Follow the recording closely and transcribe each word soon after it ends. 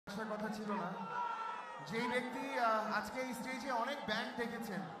আসার কথা ছিল না। যেই ব্যক্তি আজকে এই স্টেজে অনেক ব্যান্ড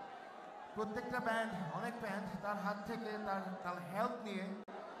দেখেছেন, প্রত্যেকটা ব্যান্ড অনেক ব্যান্ড তার হাত থেকে তার হেল্প নিয়ে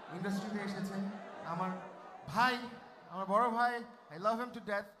ইন্ডাস্ট্রিতে এসেছে। আমার ভাই, আমার বড় ভাই, I love him to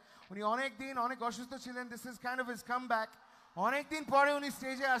death. উনি অনেক অসুস্থ ছিলেন। This is kind of his come back. অনেক দিন পরে উনি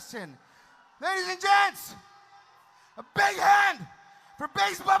স্টেজে আসছেন। Ladies and gents, a big hand for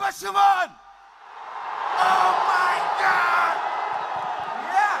Bass Baba Shimon. Oh my God!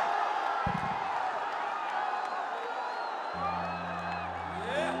 Yeah!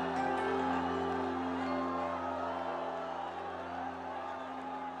 Yeah!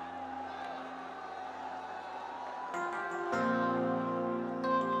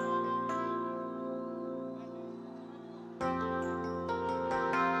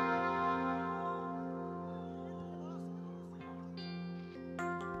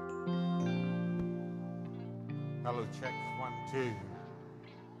 Hello, check 1, 2.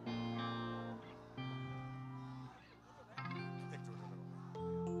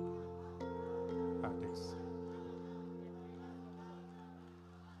 Thanks.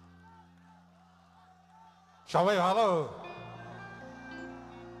 সবাই ভালো?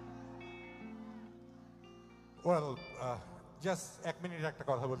 ওয়েল জাস্ট 1 মিনিট একটা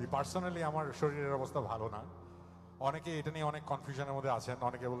কথা বলি। পার্সোনালি আমার শরীরের অবস্থা ভালো না। অনেকে এটা নিয়ে অনেক কনফিউশনের মধ্যে আছেন।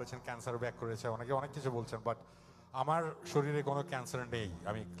 অনেকে বলেছেন ক্যান্সার ব্যাক করেছে, অনেকে অনেক কিছু বলছেন, বাট আমার শরীরে কোনো ক্যান্সার নেই।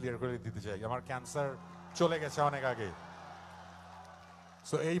 আমি ক্লিয়ার করে দিতে চাই, আমার ক্যান্সার চলে গেছে অনেক আগে।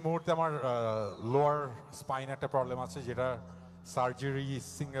 সো এই মুহূর্তে আমার লোয়ার স্পাইন একটা প্রবলেম আছে, যেটা সার্জারি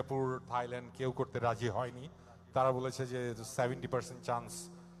সিঙ্গাপুর, থাইল্যান্ড কেউ করতে রাজি হয়নি। তারা বলেছে যে 70% চান্স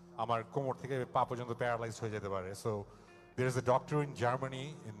আমার কোমর থেকে পা পর্যন্ত প্যারালাইজ হয়ে যেতে পারে। So there is a doctor in Germany,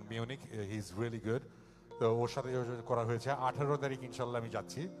 in Munich, he is really good. তো ওর সাথে করা হয়েছে। 18 তারিখ ইনশাল্লাহ আমি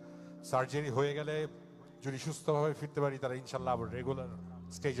যাচ্ছি। সার্জারি হয়ে গেলে যদি সুস্থভাবে ফিরতে পারি, তারা ইনশাল্লাহ আবার রেগুলার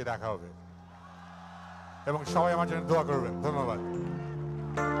স্টেজে দেখা হবে। এবং সবাই আমার জন্য দোয়া করবেন। ধন্যবাদ।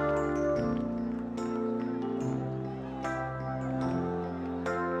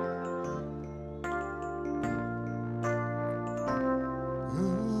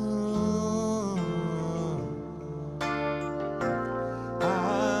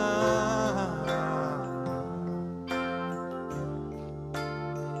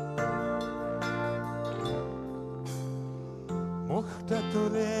 মুখটা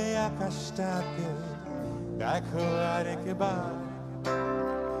তুলে আকাশটাকে দেখো আরেকবার,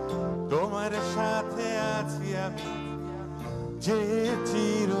 তোমার সাথে আছি আমি যে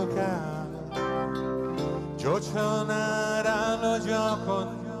চিরকাল। জোছনার আলো যখন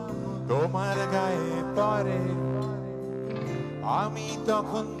তোমার গায়ে পড়ে, আমি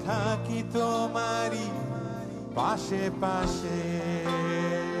তখন থাকি তোমারই পাশে পাশে।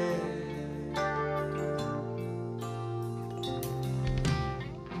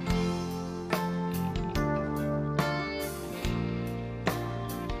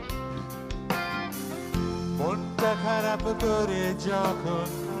 মনটা খারাপ করে যখন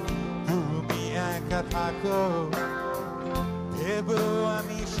তুমি একা থাকো, ভেবো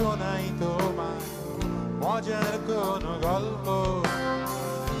আমি শোনাই তোমার মজার কোন গল্প।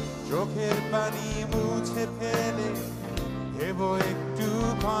 চোখের পানি মুছে ফেলে ভেবো একটু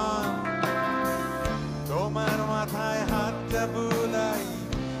ক্ষণ, তোমার মাথায় হাতটা বুলাই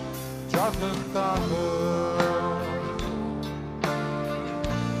যখন তখন।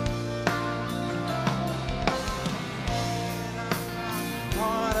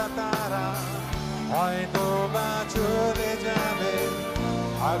 তারা হয়তো বা চলে যাবে,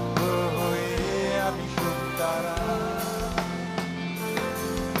 ভাগ্য হয়ে আমি সুন্দরা।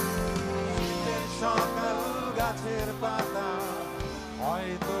 শীতের সকাল গাছের পাতা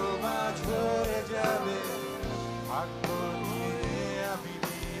হয়তো বা ঝরে যাবে, ভাগ্য নিয়ে আমি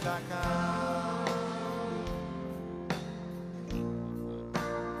নীল আকাশ।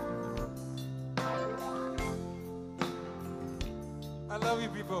 I love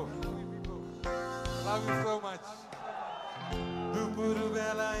you people. I love you so much. দুপুর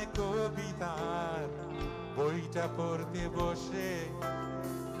বেলায় কবিতার বইটা পড়তে বসে,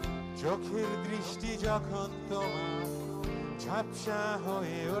 চোখের দৃষ্টি যখন তোমার ঝাপসা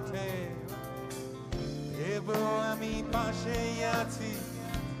হয়ে ওঠে, ভেবো আমি পাশেই আছি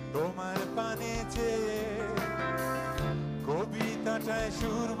তোমার পানে চেয়ে। কবিতাটায়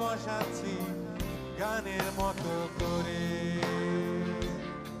সুর বসাচ্ছি গানের মতো করে।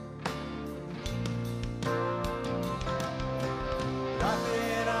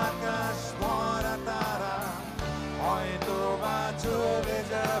 রাতের আকাশ ভরা তারা হয়তো বা চলে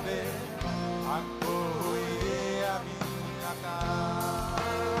যাবে, ভাগ্য হয়ে আমি আকাশ।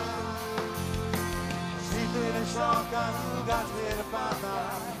 শীতের সকাল গাছের পাতা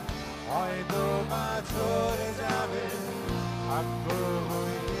হয়তো বা ঝরে যাবে ভাগ্য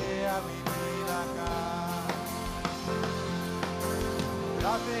হয়ে আমি নীল আকাশ।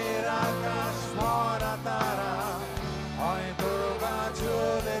 রাতের আকাশ ভরা তারা হয়তো বা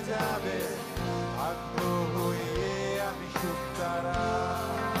চলে যাবে ভাগ্য হয়ে আমি শুকতারা।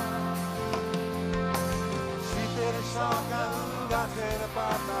 শীতের সকাল গাছের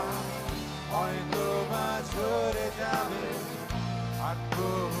পাতা হয়তো বা ঝরে যাবে ভাগ্য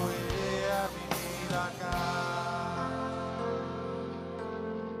হয়ে আমি নীল আকাশ।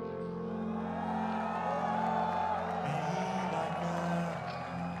 নীল আকাশ।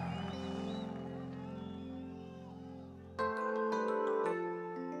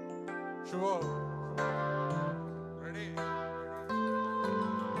 শুভ রেডি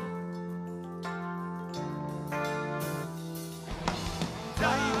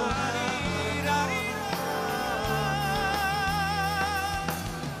যাইবো না রে রানী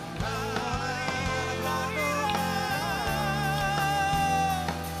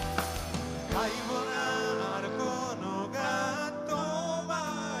গাইব না আর কোনো গান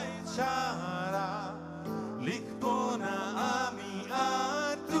তোমায় ছাড়া লিখবো না আমি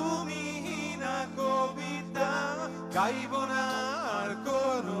আর তুমি না কবিতা গাইব না আর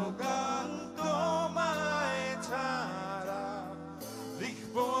কোনো গান তোমায় ছাড়া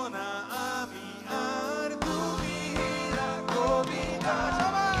লিখবো না আমি আর তুমি না কবিতা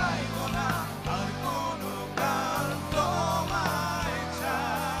গাইব না আর কোনো গান তোমায়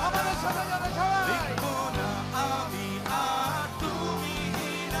ছাড়া লিখবো না আমি আর তুমি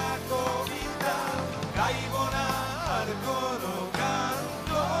না কবিতা গাইব না আর কোনো গান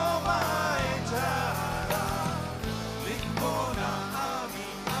তোমায় ছাড়া লিখবো না আমি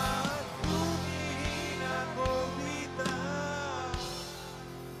আর তুমি না কবিতা।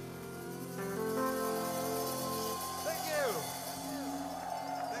 Thank you.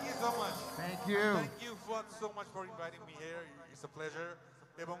 Thank you so much. Thank you. Thank you so much for inviting me here. It's a pleasure.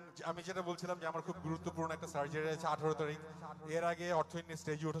 এবং আমি যেটা বলছিলাম যে আমার খুব গুরুত্বপূর্ণ একটা সার্জারি আছে 18 তারিখ। এর আগে অর্থহীন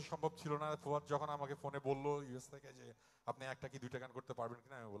স্টেজে ওঠা সম্ভব ছিল না। ফুয়াদ যখন আমাকে ফোনে বললো ইউএস থেকে যে আপনি একটা কি দুইটা গান করতে পারবেন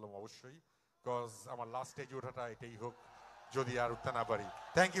কিনা, আমি বললাম অবশ্যই, বিকজ আমার লাস্ট স্টেজে ওঠাটা এটাই হোক যদি আর উঠতে না পারি।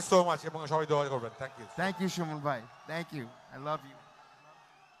 থ্যাংক ইউ সো মাচ এবং সবাই দোয়া করবেন। Thank you. Thank you, Shumul bhai. Thank you. I love you.